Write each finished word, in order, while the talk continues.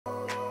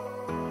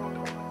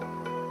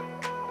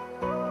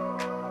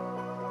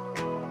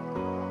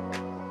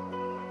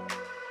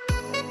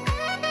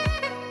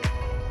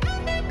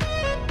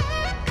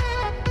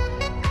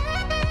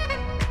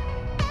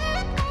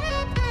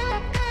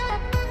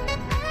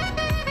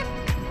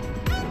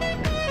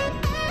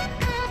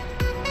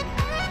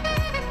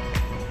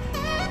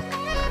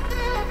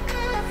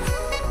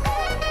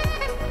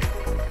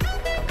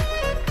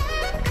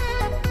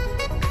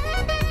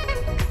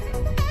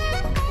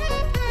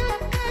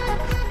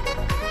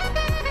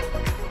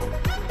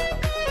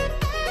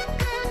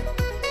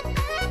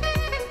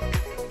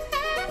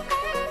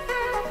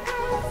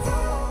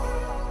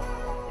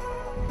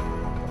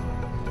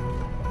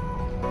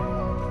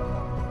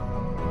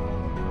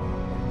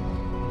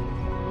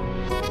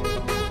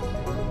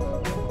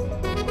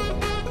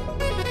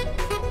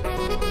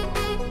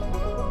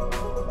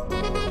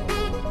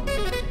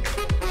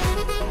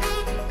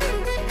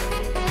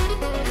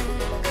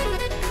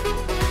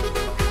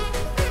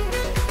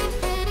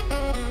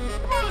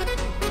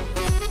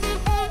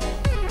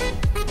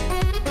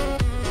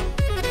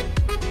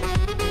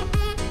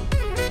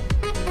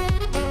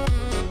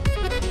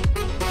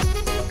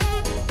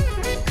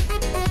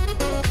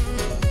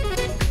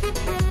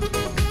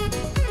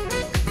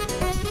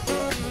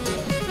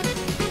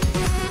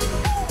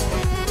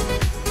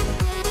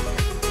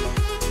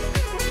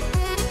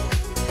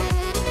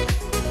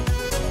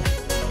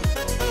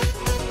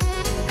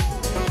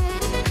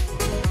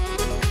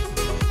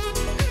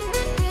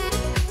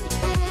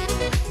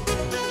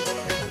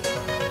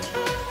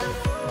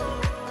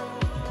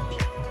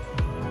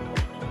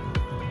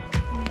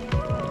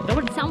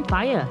It's on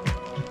fire.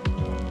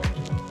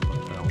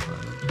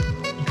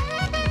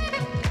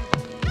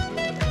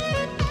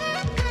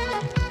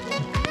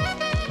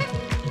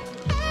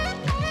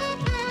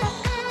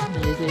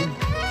 Amazing,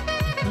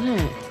 isn't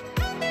it?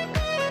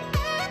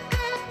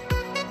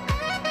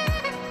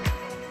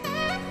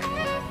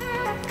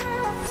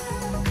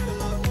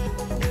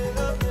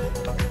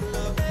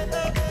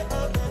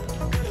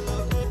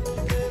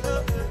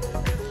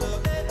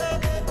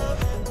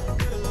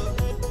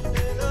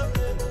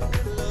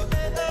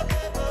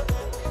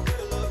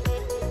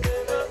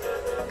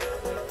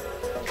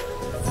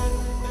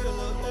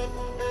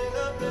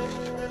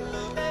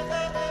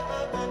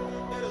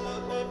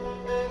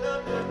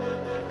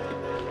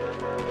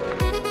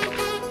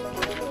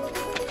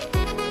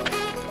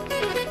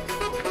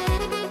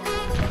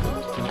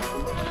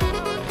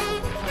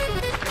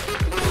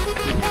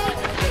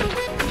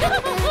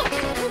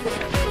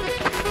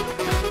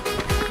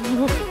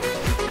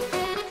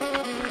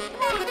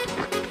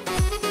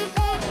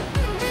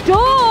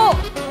 Stop!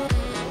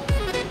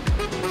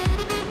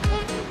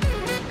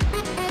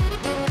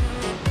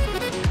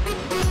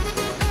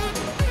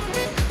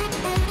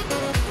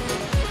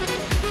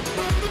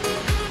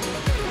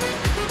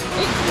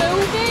 It's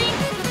moving!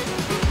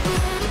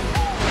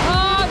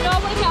 Oh, no,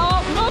 wake it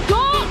up! No,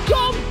 don't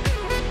jump!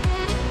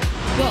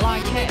 Don't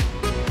like it.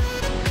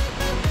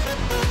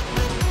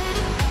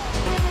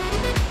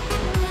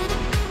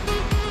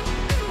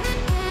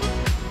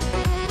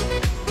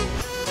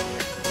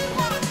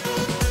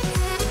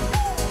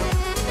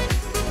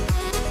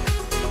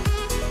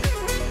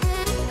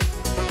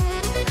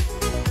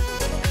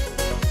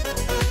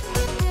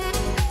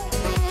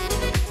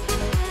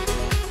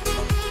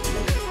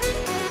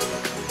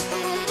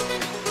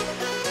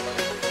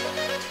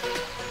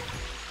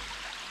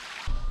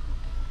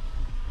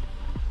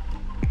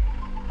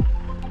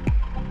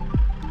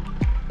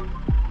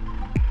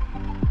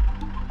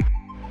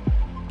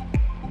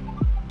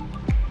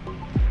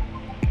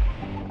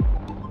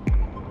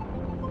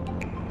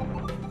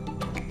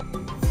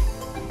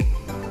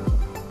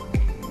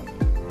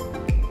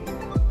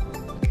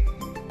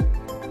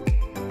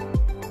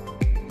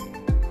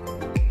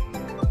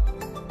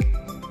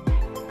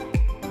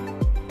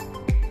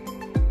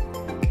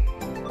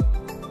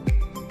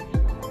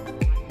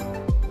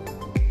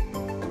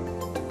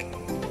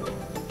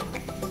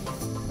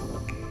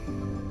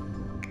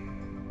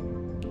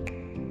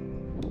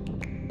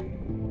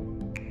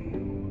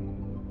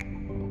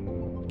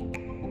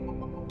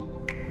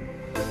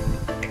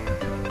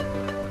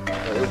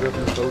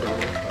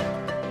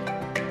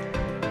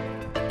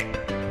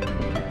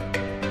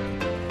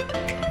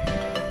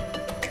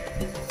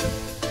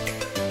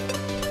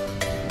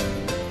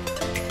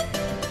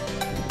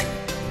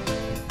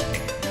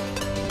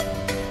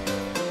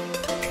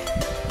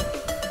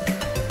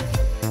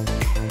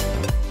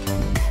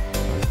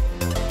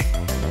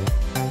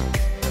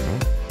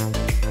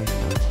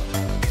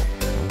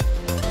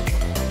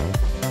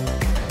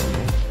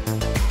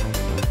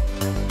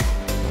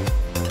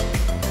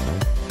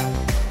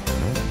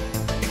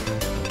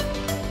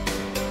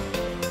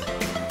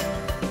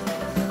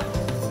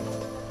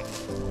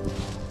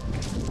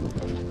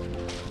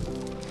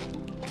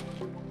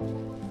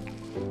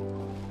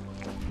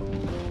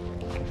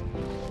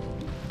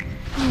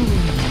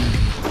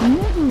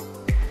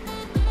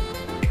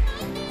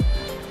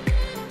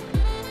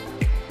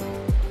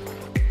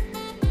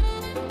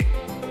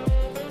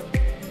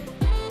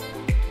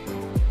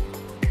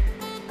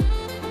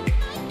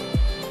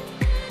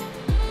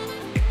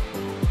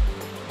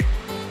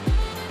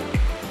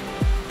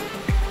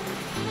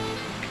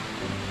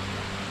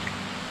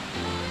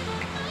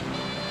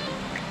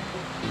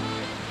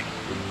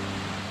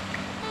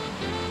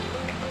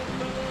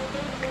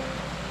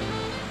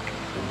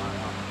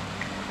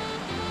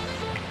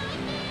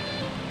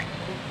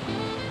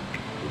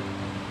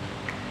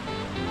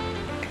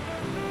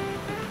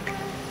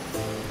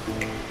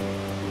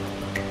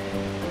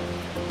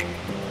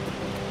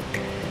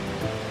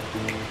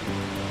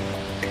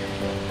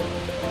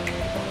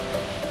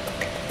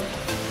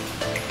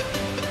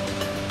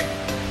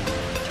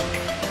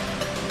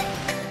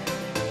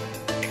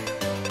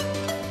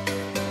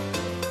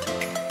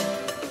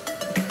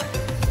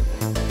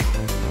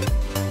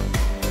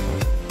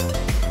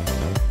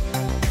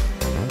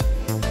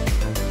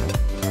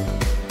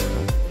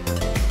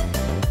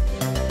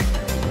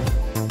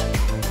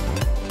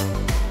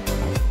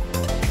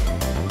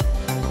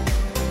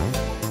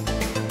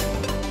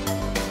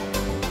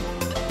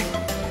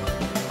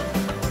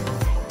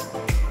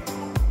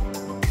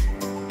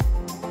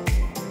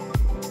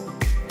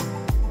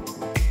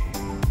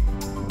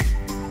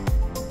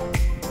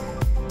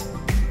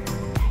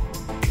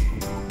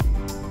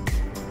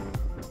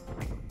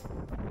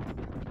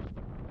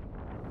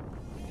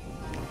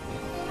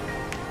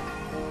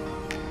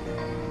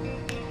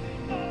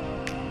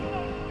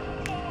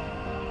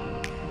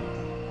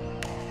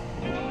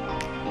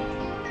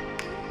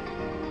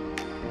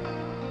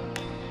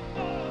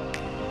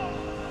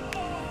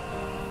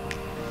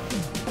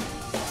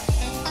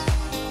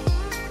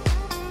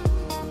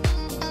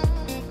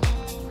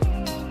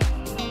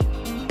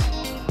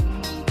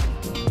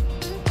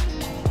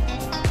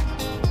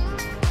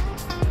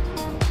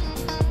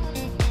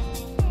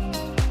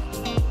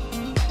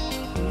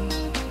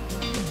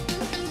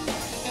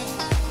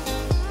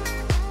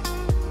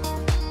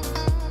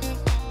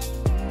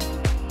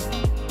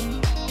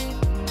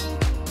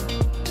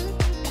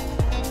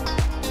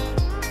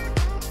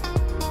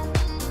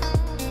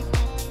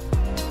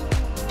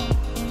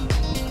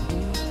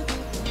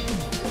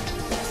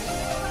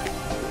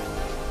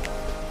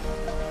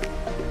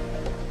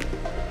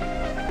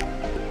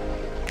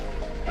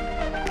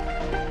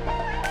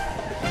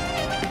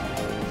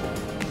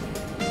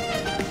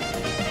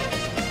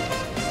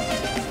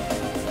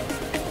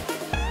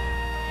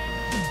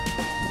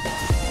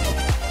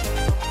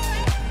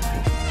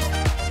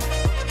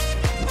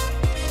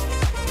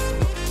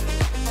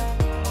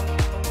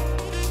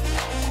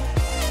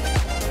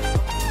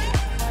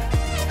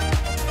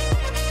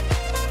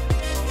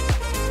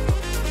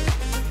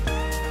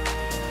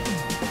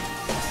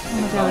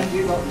 Sorry.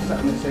 You got to sit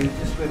on the side,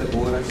 just where the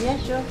Dora is. Yeah,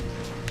 sure.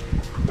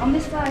 On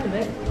this side of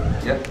it?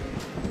 Yep.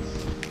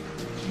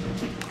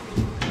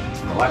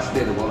 The last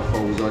day the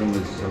waterfall was on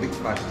was a week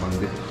past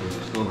Monday, so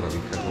just over a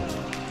week ago.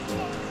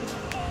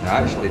 I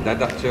actually did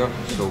a tour,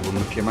 so when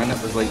we came in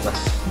it was like this.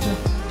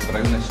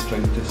 Brownest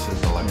troutous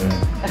is the limit.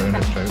 Yeah,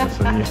 brownest troutous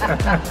in you.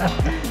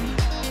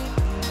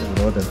 It's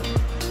loaded.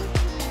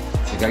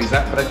 So guys,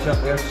 that bridge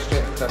up there,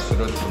 straight across the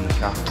road from the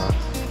car park,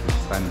 you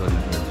stand on the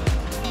bridge.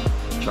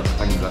 Chuck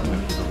things up if you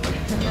don't like it.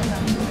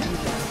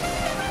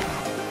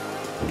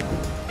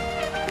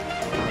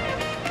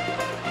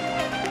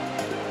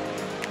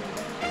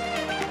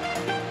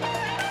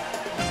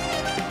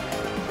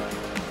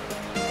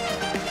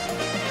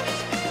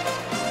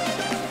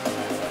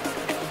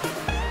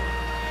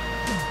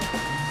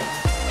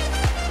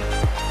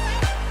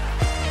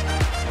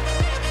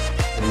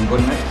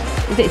 Going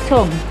next. Is it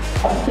tongue?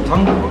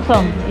 Tongue?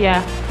 Tongue,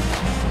 yeah.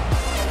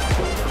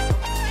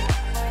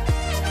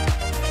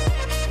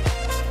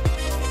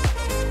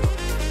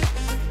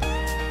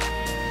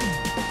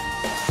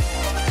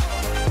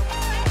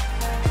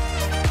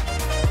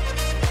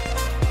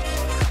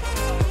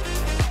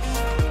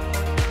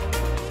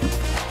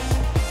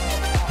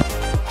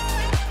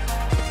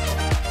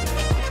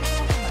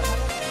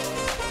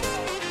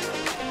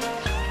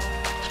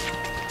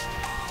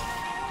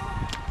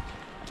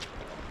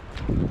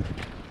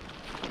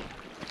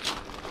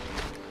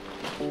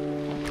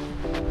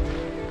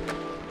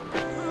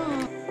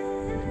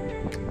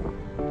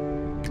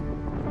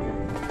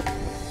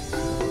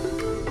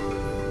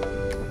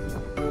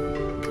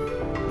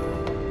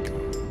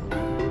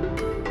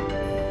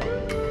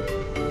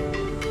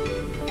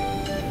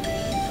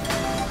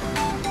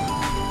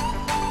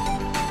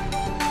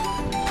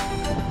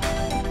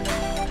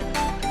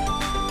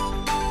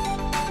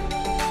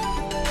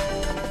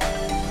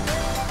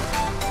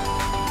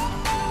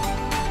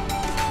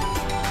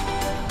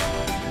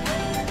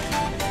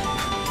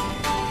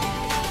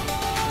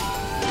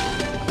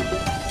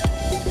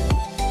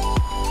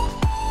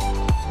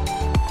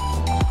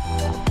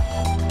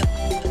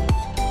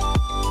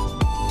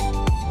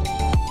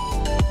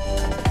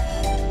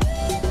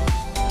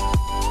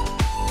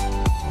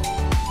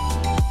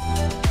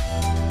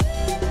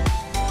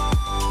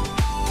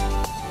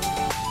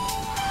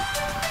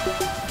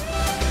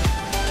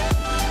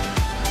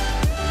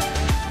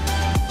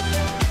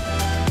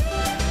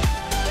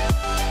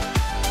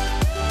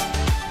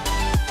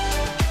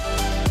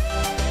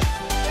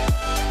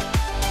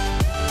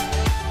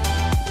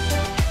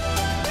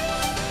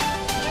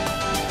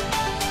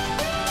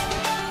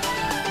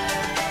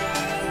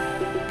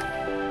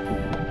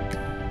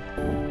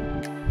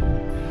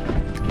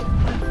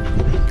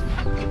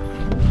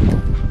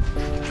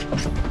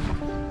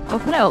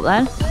 Open it up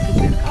then.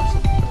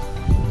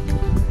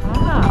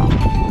 Wow.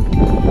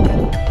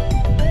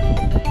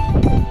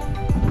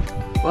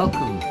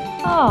 Welcome.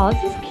 Oh,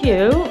 this is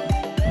cute.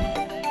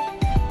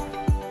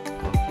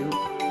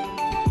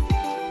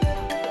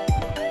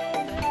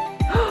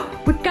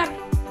 We got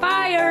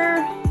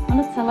fire on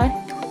a telly.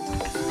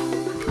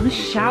 On a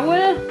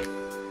shower.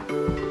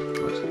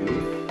 What's good?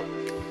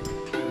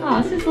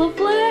 Oh, this is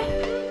lovely.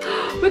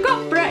 We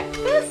got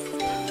breakfast.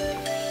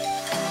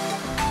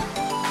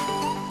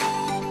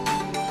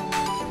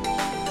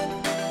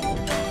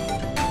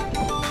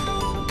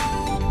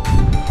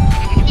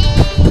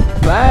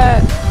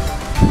 What?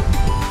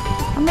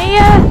 I'm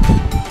here.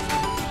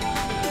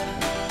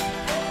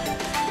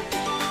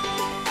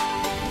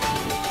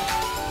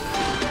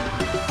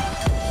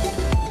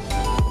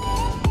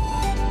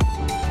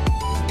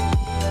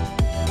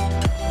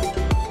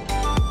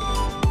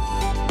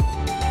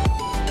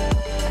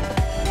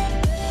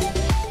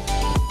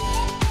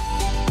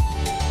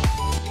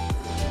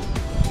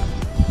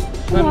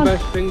 Ten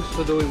best things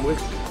to do in Wick.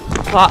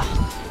 What?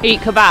 Eat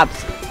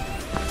kebabs.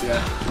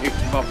 Yeah, eat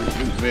kebab and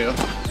drink beer.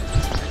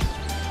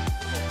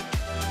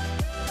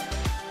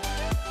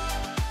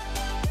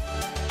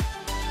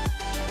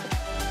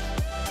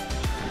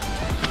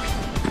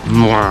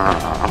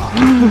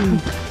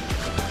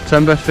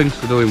 Ten best things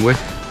to do in Wick.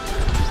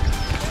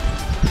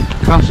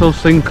 Castle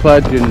Sinclair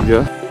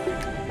ginger.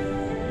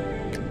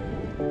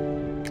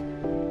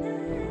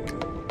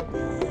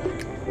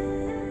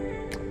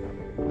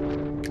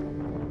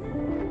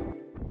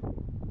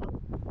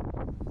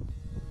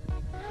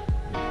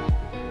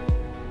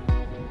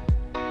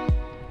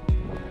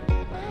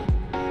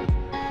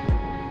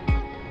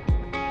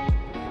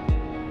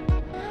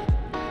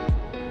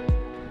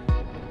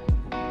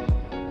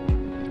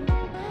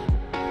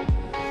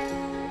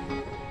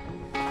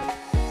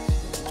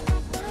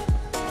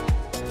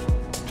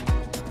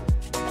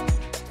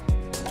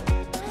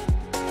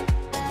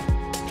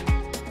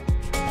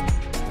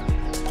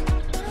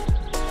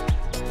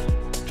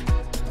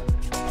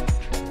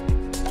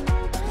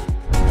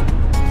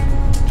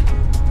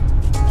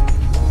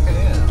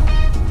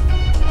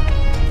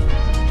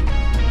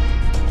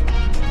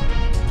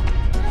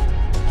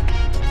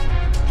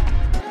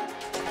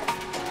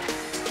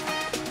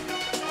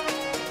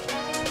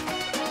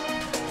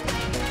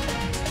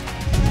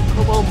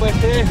 Come on,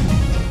 Betty.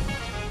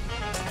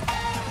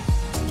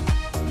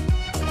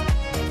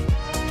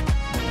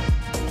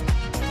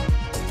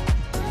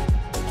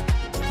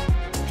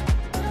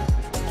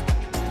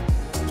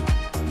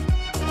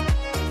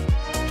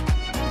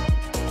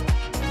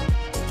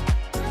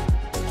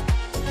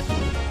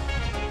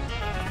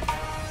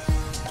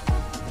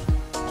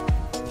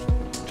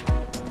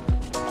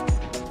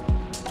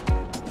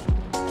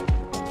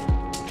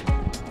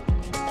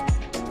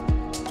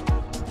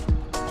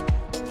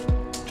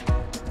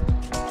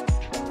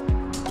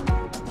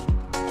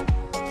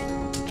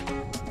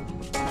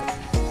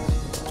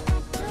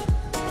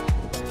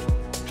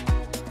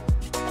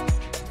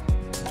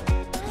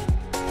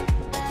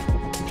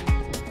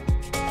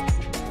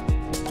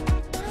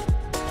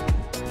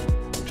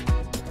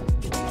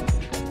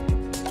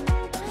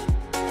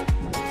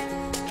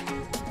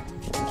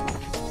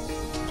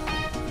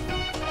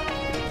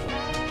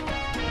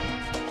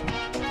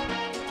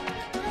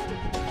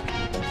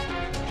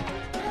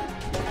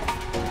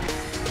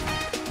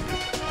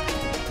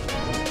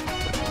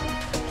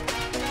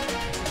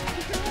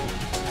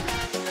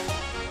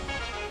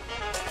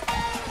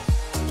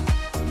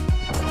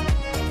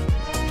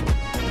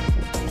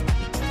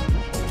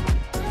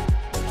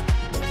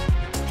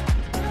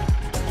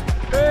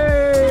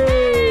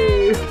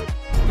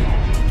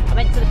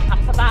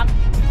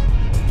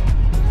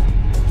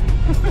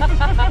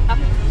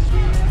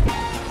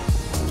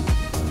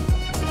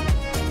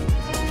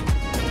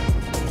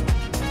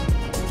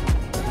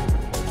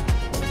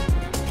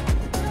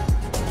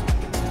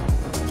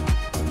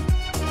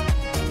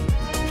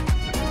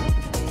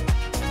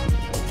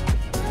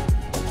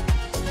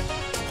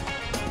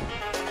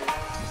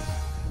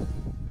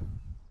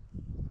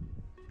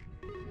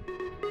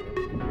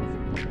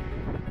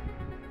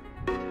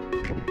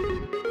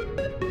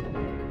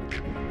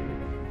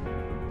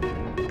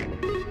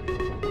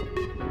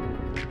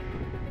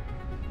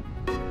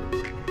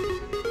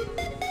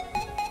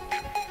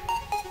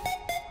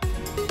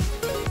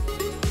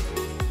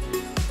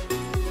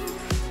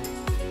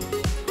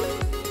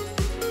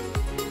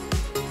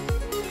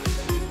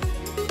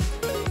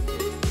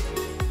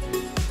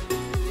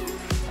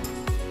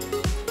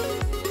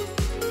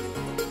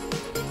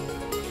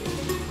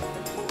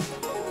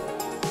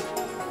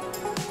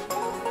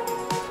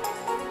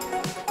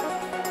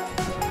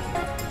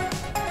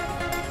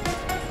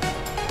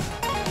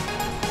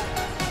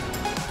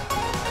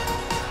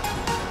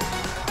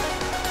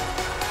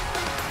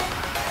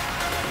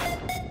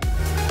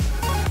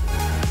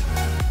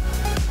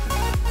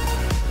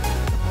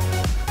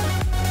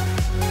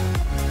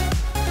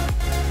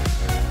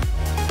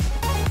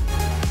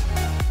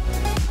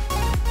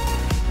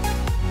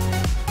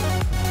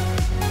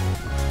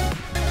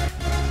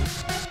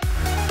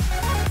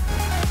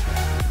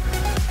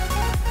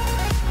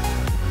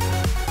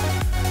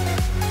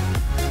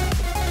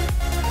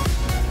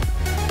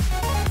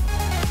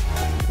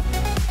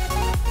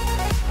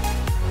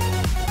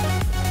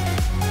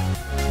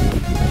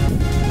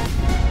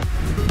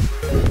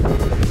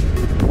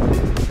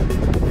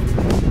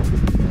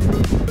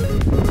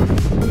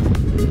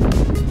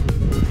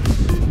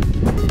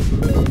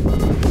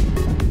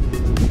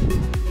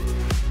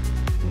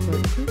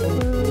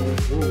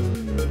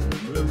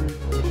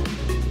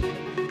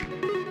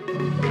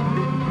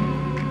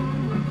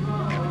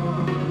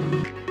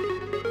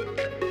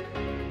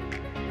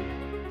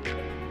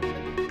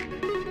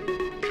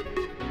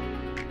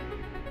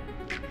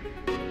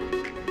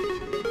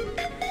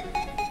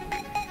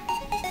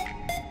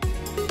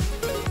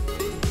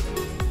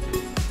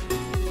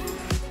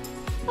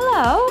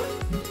 Hello.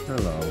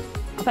 Hello.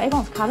 I bet he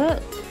wants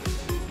carrots.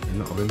 You're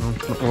not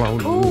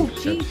allowed. Oh,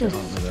 Jesus.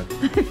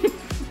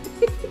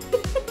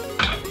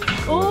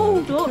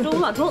 Oh, don't do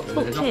that. Don't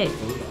touch it.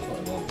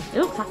 It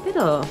looks happy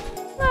though.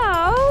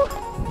 Hello.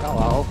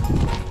 Hello.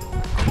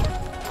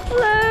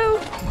 Hello.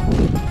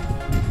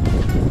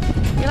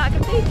 You like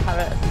to feed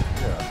carrots?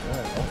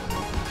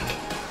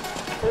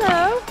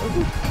 Hello.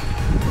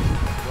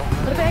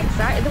 They're a bit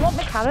excited. They want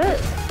the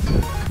carrots.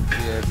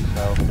 Behave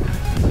yourself.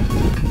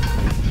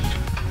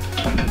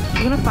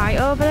 We're gonna fight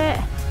over it.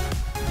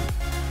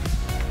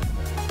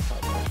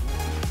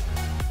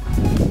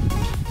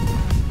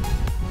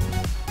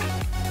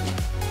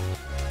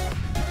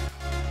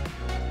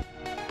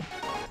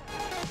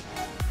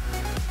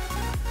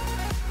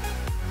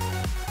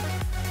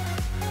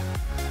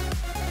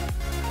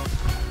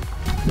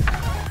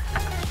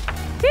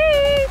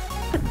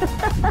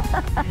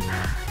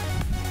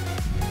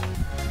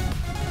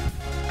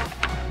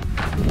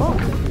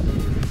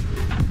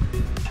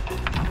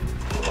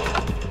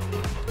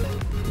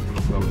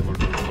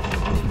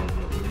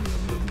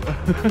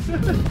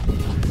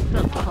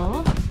 That's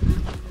all.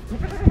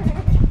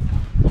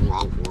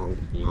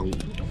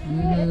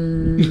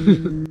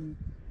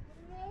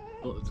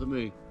 Look to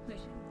me.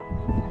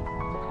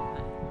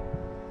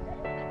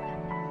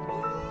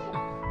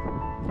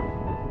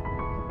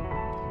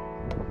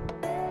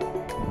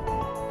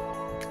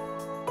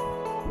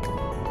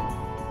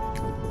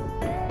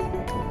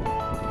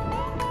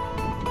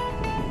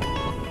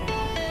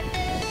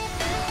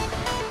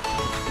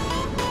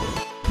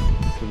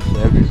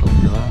 Save you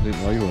something like that. I didn't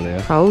know you were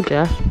there. Told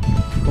ya.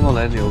 Come on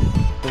then, you.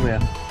 Come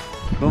here.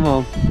 Come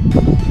on.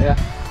 Yeah.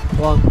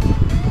 Come on.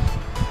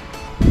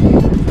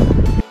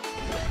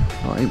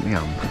 Oh, eat me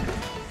hand.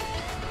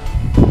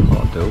 What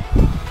I do?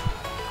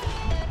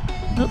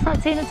 Looks like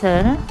Tina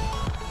Turner.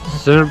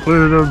 Simply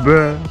the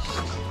best.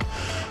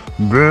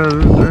 Better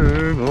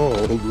than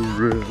all the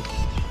rest.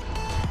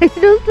 It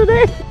does, doesn't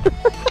it?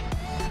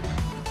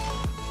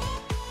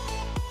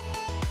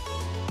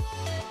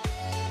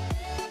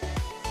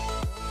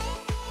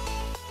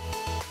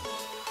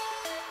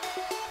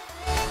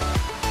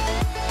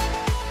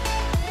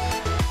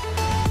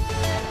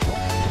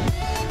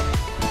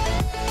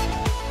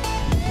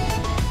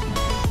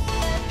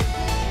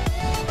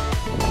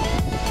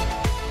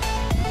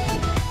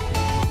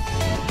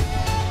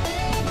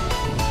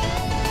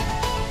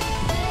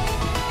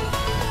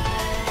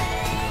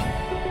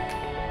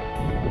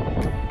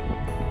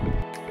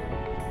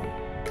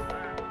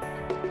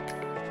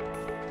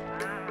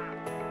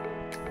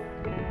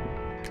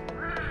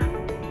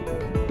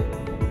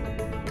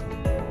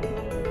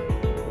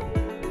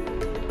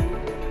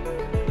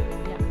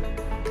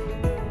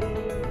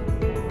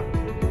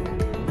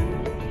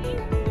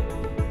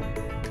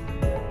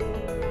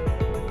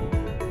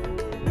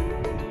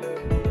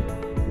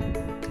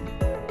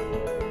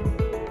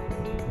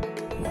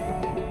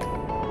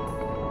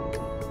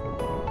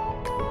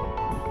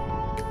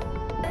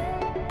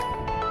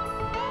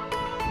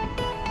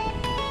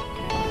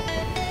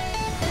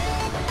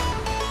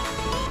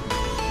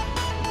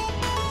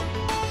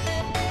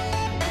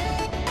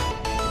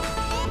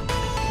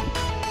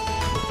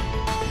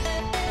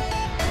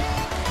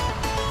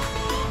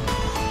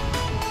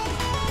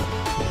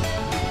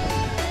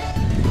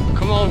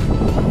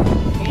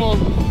 Come on,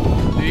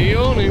 the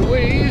only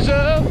way's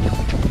up,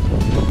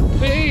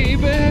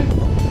 baby.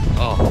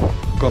 Oh,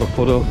 gotta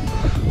put up.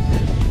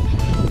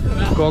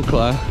 Go on,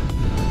 Claire.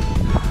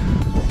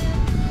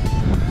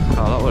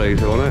 Oh, that was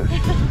easy, wasn't it?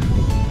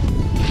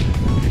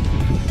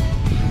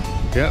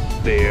 Yep,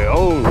 the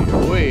only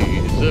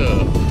way's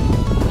up.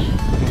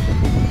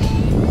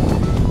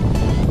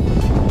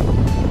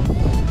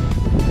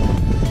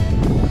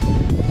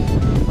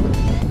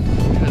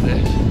 Look at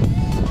this.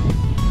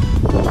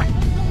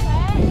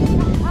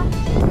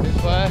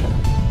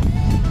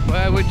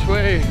 Where? Which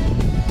way?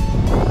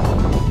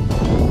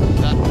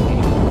 That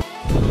one.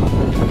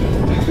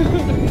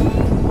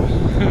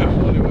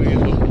 Funny way you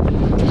look.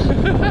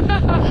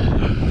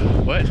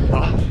 Wet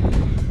path.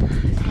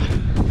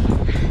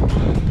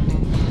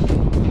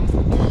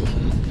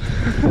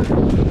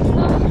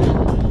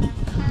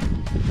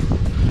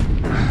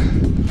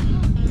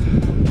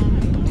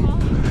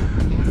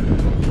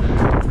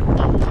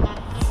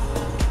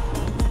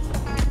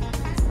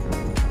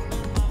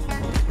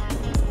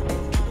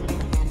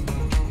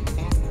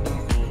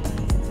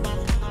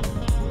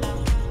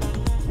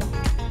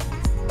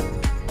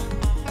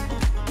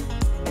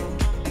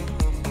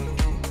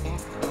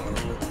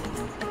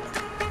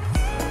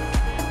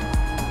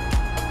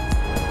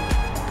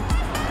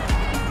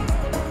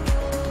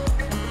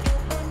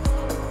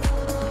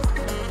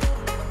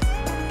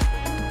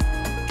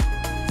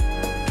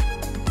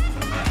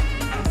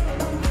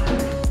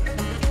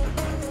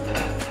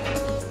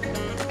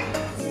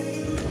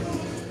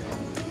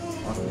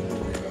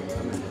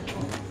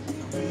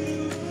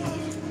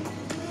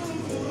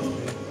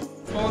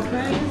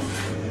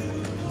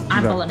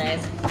 And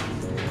bolognese.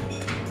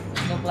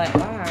 Lovely.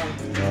 Wow.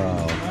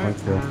 Wow, thank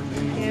you.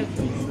 Thank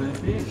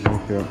you.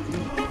 Thank you.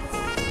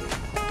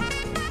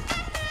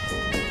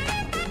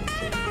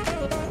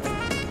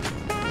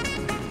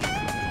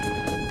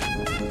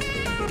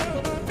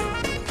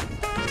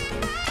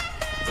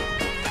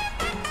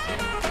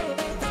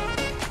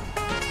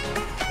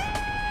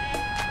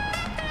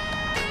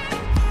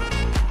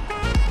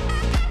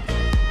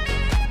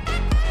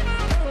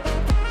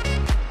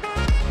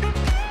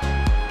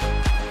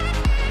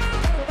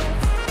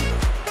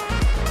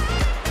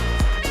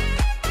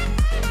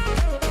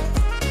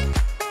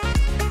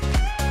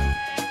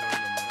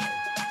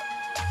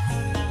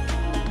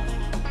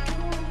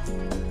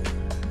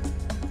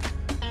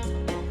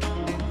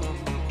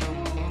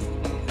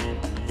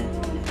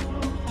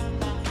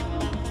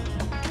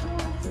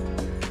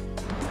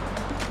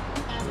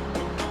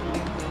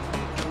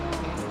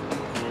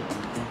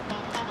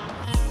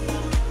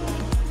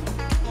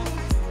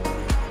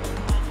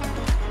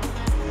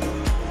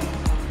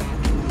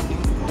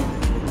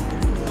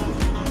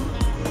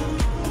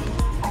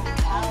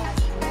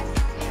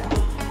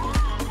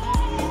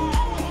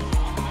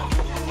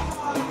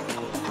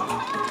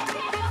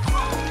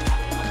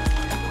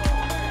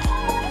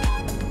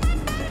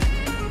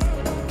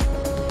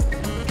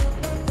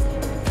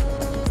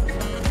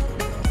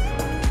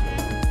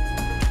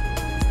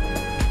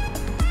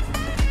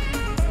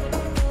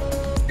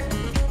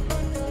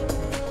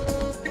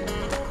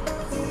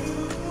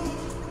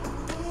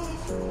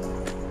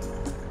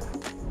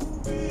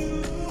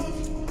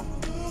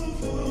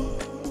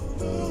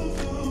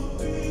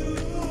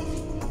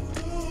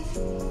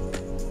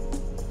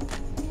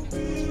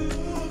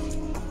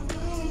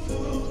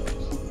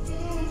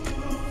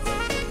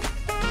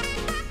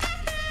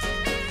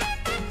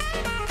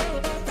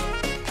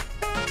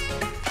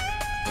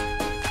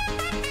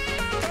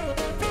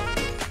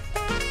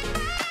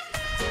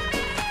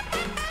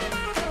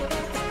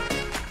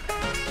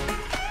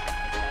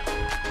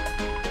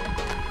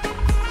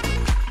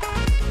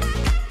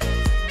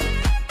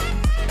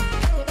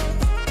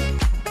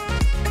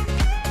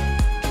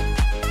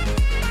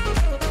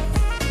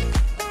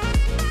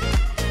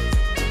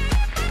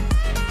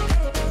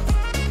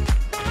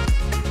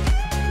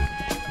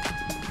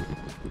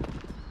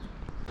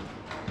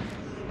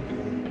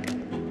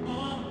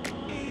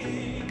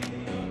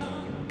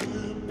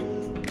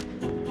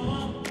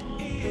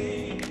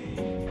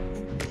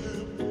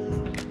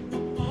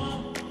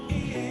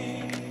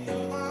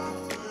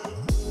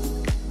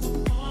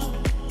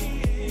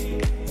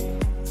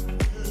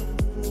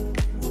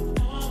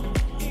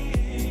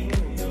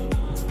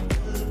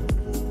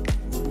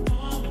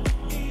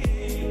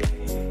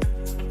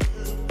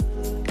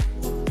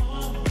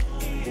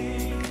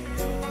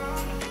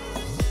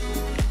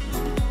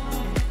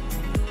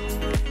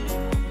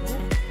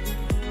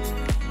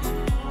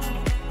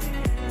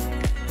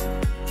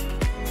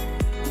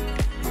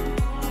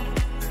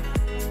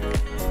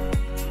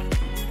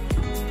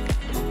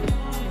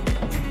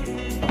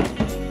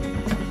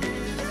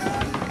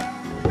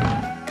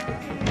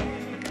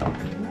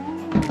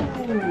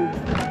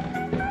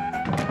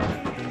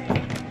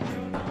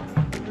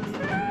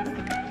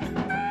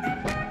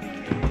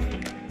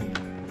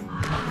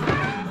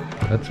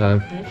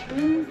 Bedtime.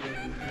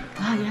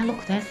 Oh yeah,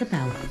 look, there's the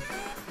bell.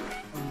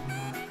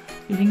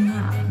 You ring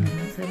that and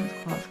it's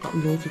got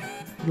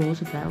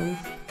rows of bells.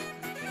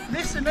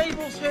 This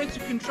enables her to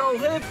control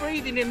her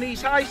breathing in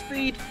these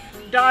high-speed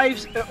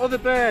dives at other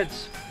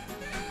birds.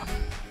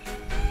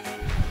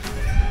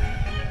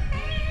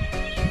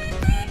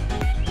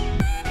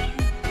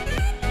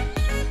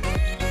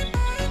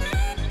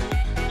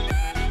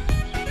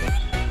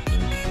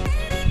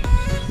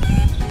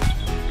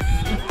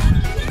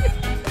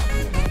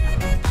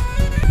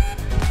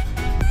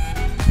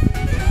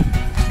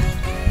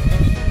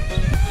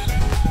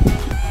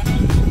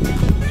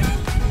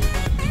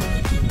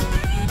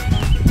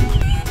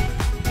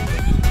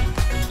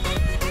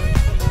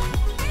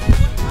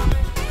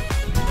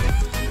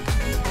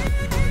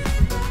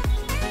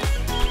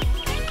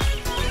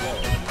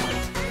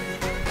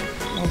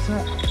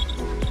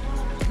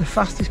 The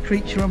fastest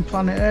creature on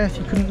planet Earth.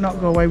 You couldn't not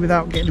go away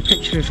without getting a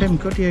picture of him,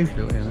 could you?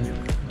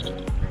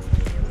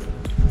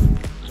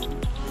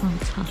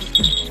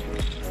 Fantastic.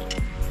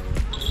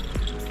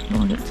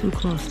 Don't get too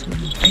close to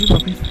him. Hey,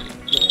 Robin.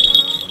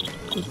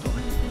 Good boy.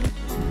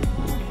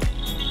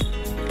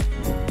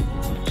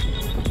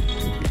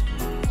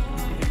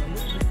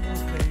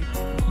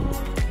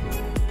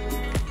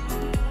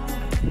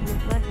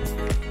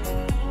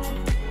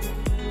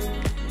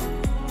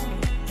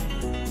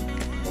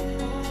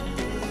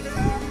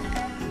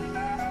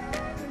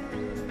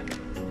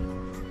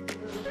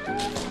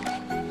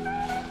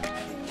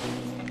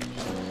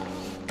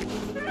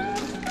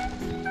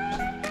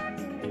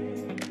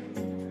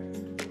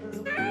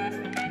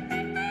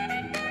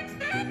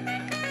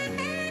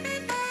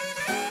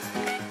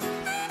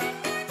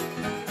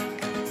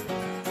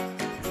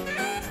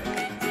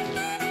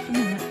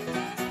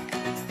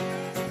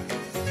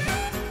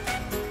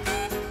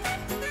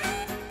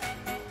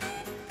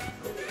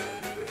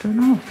 I don't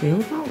know how I feel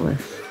about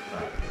this.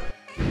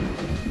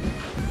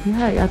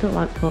 Yeah, I don't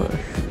like this.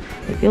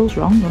 It feels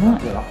wrong, doesn't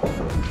it?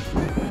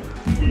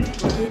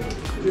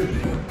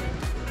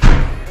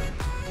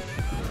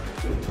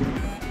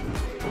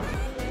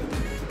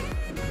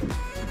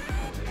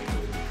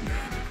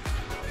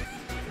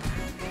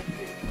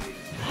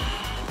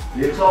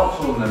 You talk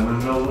to them when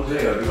no one's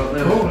here. Have you got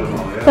nails for them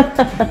on,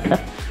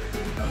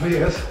 yeah?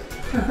 Yes.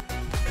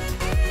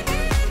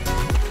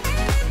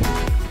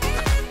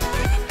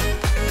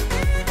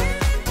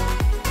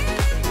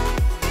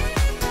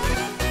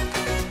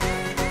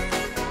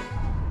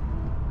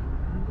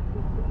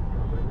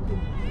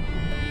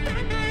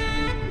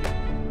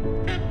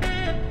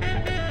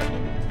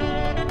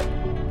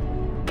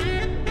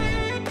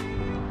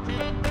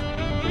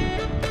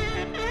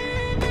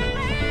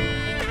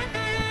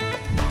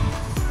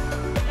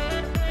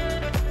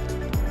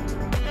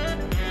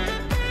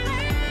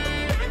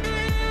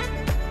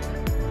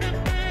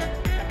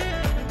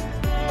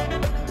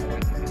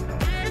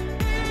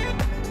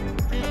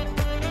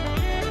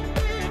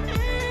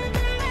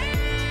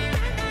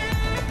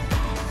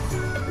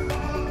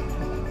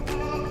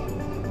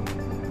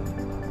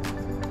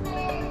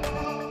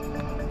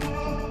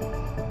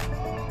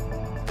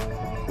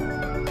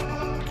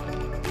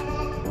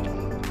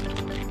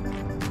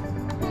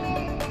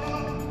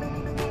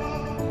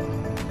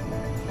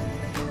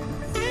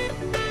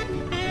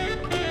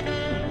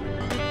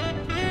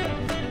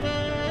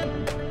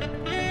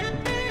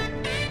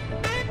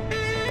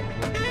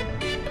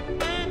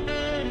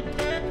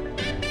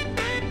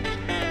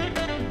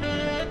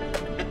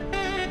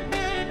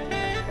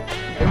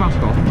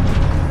 Mask on.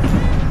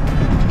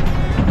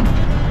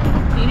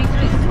 You need to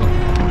be slow.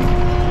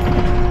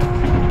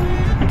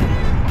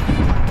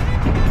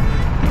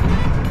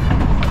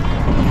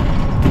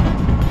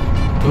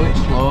 Do it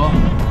slow.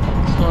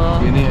 Slow.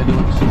 You need to do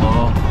it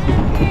slow.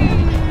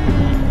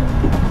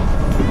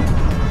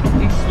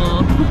 Be slow.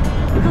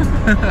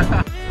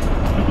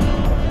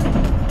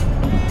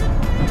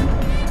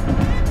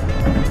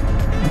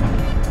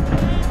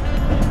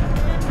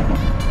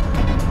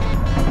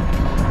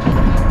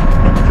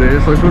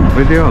 It's like a good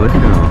video, this, you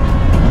know.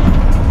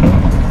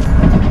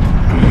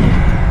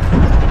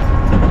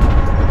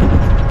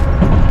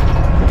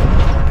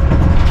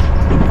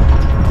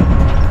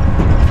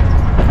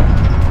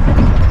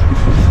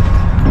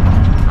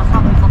 I'll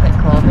have a look at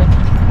COVID.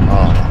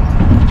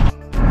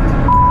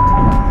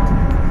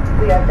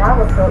 We are now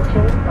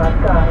approaching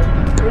Scottish.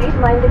 Please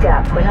mind the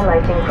gap when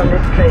alighting from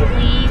this train.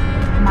 Please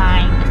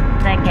mind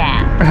the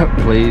gap.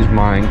 Please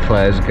mind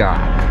Claire's gap.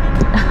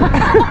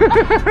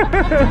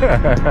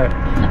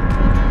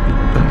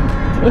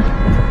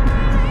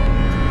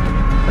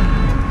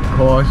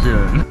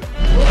 Caution.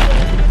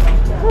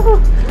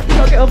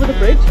 I'll get over the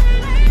bridge.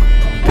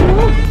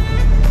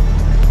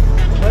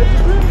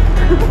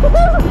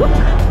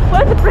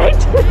 Where's the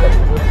bridge?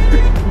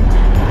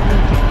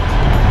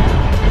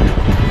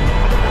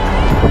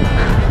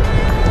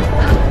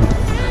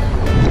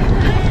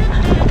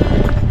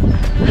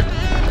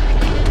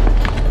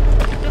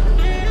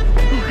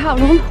 I can't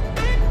run.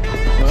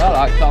 Well, I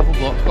like to have a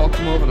block, got to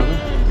come over now.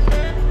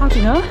 How do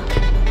you know?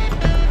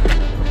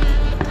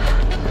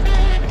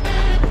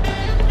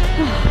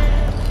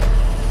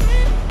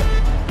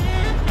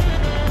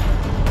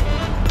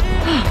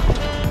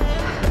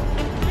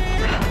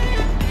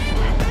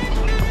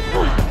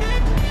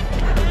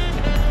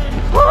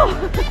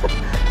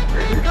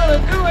 We're gonna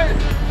do it!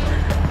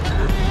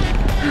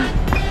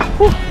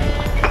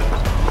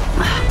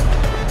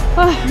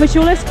 My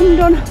shoelace come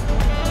done.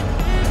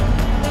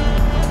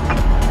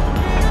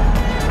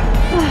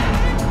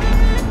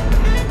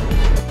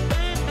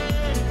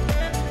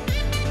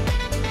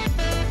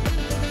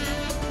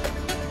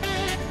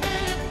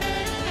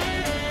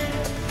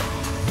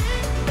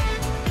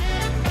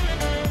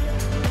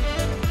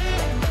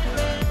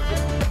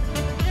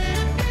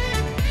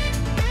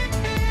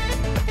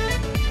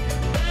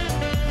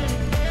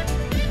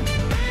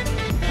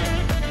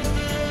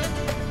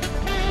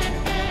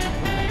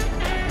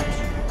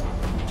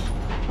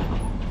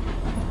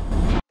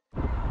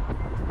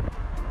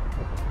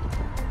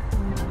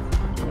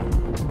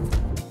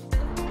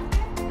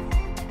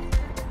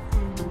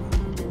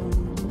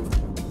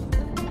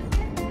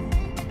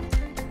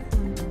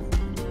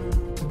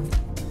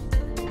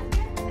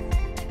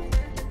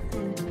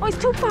 Oh, it's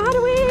too far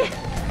away.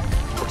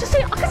 I can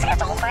see a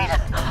dolphin.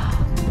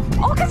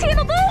 Oh, I can see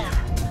another.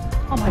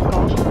 Oh my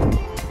god.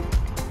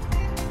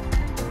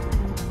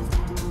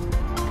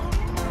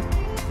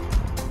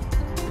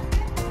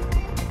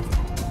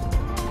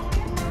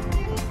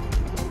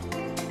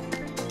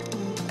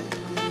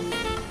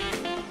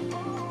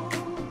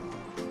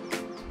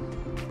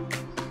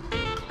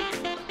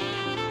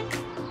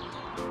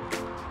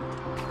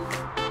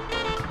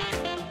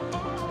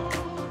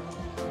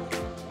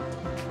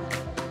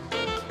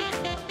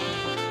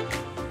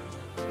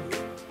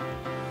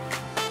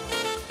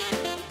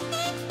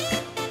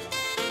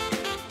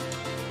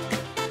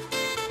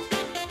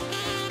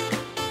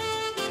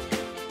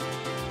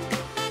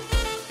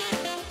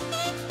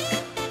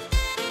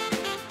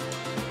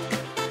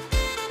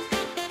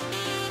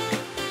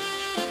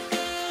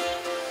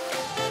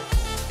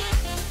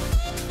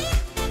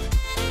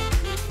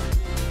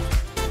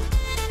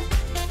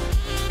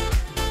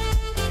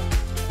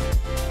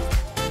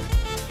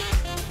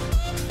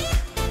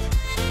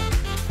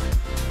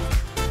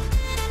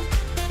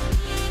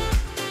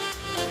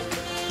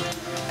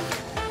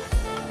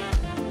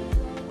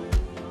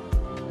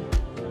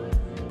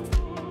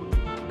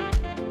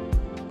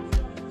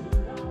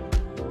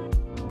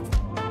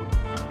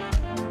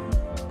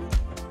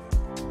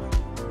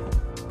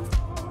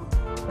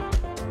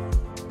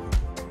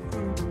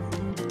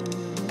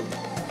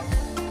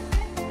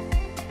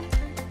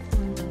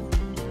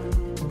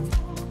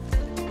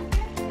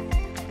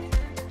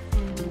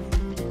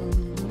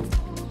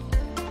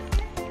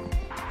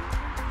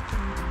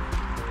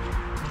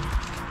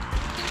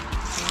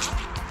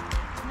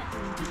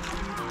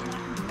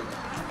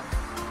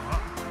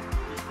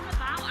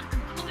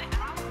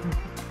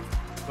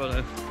 Got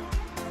it.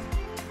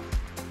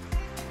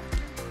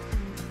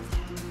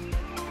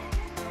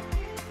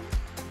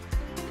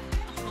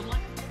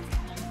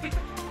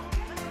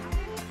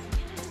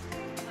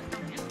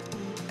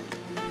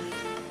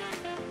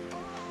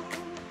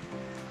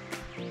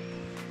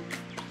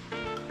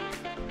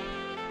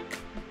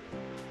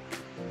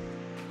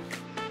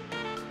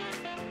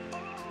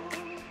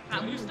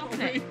 Right, we'll stop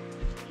it.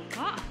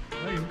 What?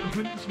 No, you're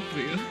going to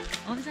something.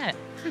 Oh, is it?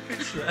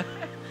 It's there.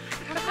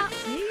 I can't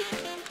see.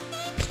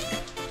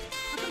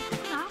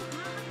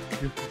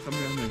 You come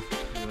around then.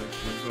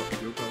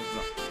 You'll go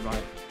that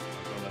right.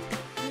 I'll go left.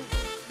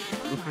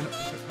 Looking up the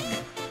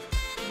camera.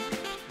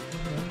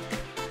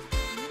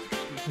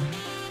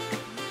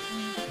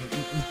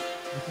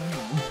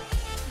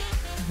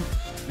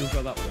 You'll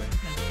go that way.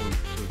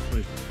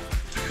 Okay.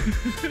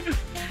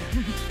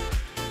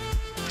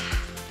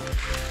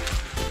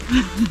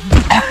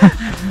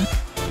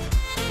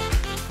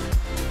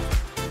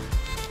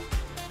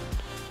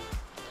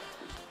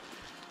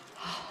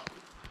 Oh,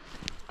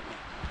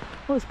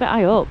 Oh, it's a bit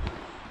high up.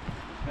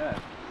 yeah.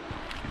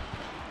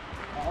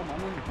 Oh,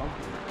 man,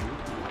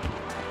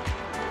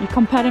 You're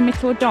comparing me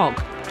to a dog?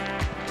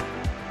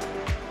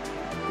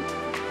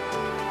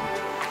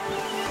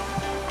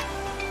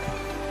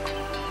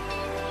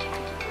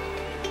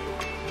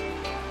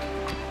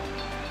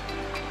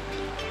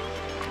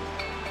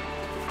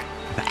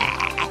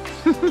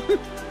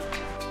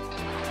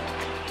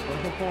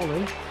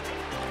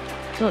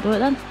 Don't do it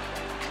then.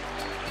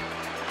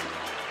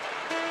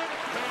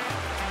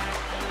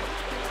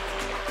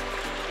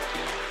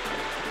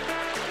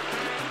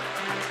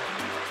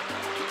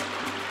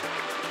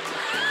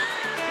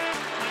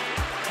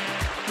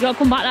 You gotta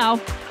come back now.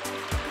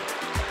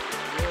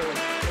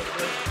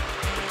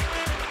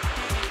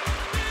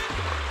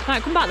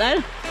 Right, come back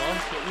then.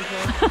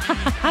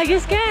 Are you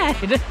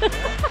scared?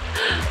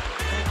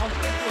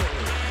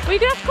 Well, you're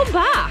gonna have to come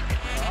back.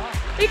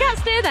 You can't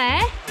stay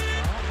there.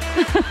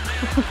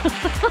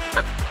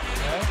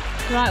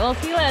 Right, well,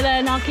 see you later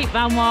then. I'll keep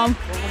Van warm.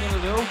 What am I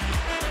going to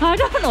do? I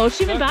don't know,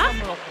 shimmy back.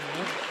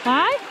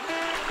 Why?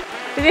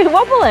 Is it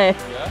wobbly?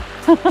 Yeah.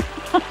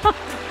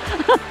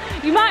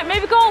 You might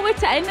maybe go on with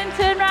it and then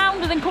turn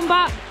round and then come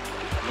back.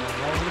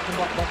 I'm going to come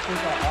back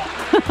backwards like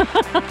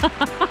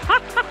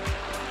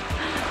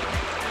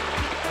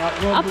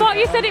that. I thought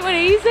you said it were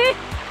easy.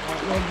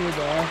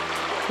 Right,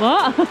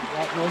 What?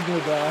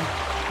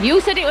 right,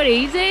 You said it were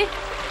easy.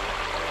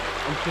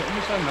 I'm shitting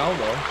myself now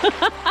though.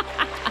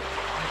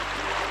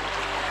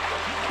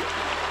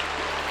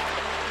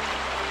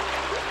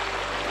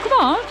 Come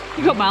on,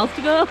 you got miles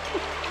to go.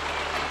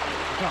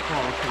 That's what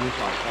I'm looking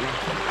like, can I?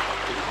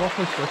 It's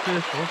proper slippery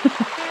as fuck.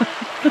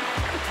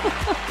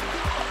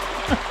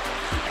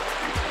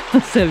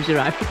 Serves you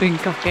right for being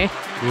cocky.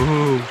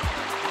 Woohoo!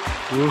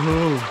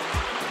 Woohoo!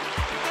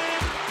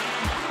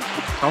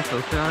 How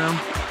filthy I am.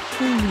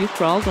 You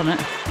crawled on it.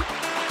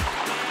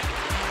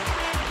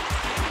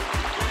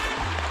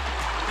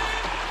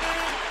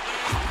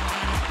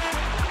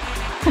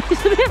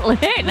 It's a bit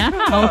late now.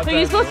 Are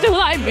you supposed to do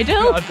that in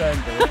middle? I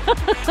don't do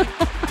it.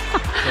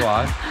 So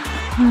I.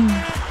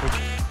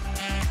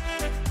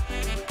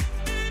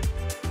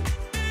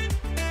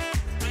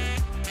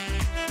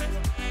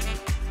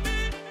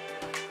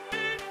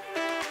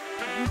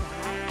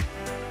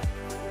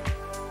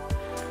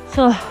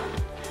 So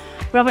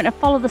we're having to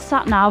follow the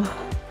sat nav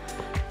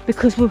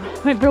because we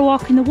went for a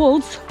walk in the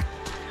woods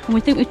and we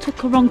think we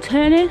took a wrong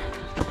turning.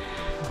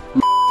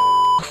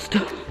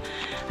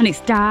 And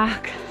it's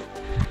dark.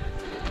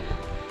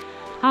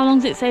 How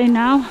long's it saying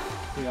now?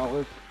 3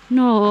 hours.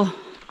 No.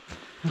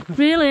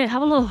 Really?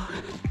 Have a look.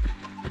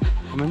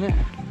 A minute.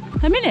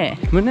 A minute?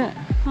 A minute.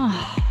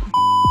 Oh,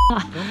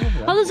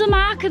 there's a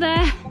marker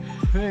there.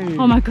 Hey.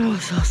 Oh my god, I'm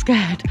so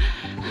scared.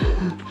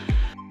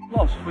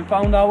 Lost, we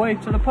found our way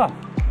to the path.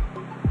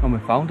 And we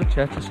found a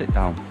chair to sit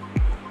down.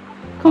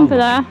 Comfy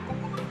there.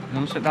 You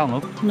want to sit down,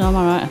 love? No, I'm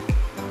alright.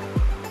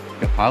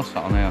 Get a pile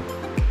sat on here.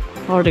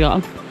 Already got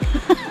 'em.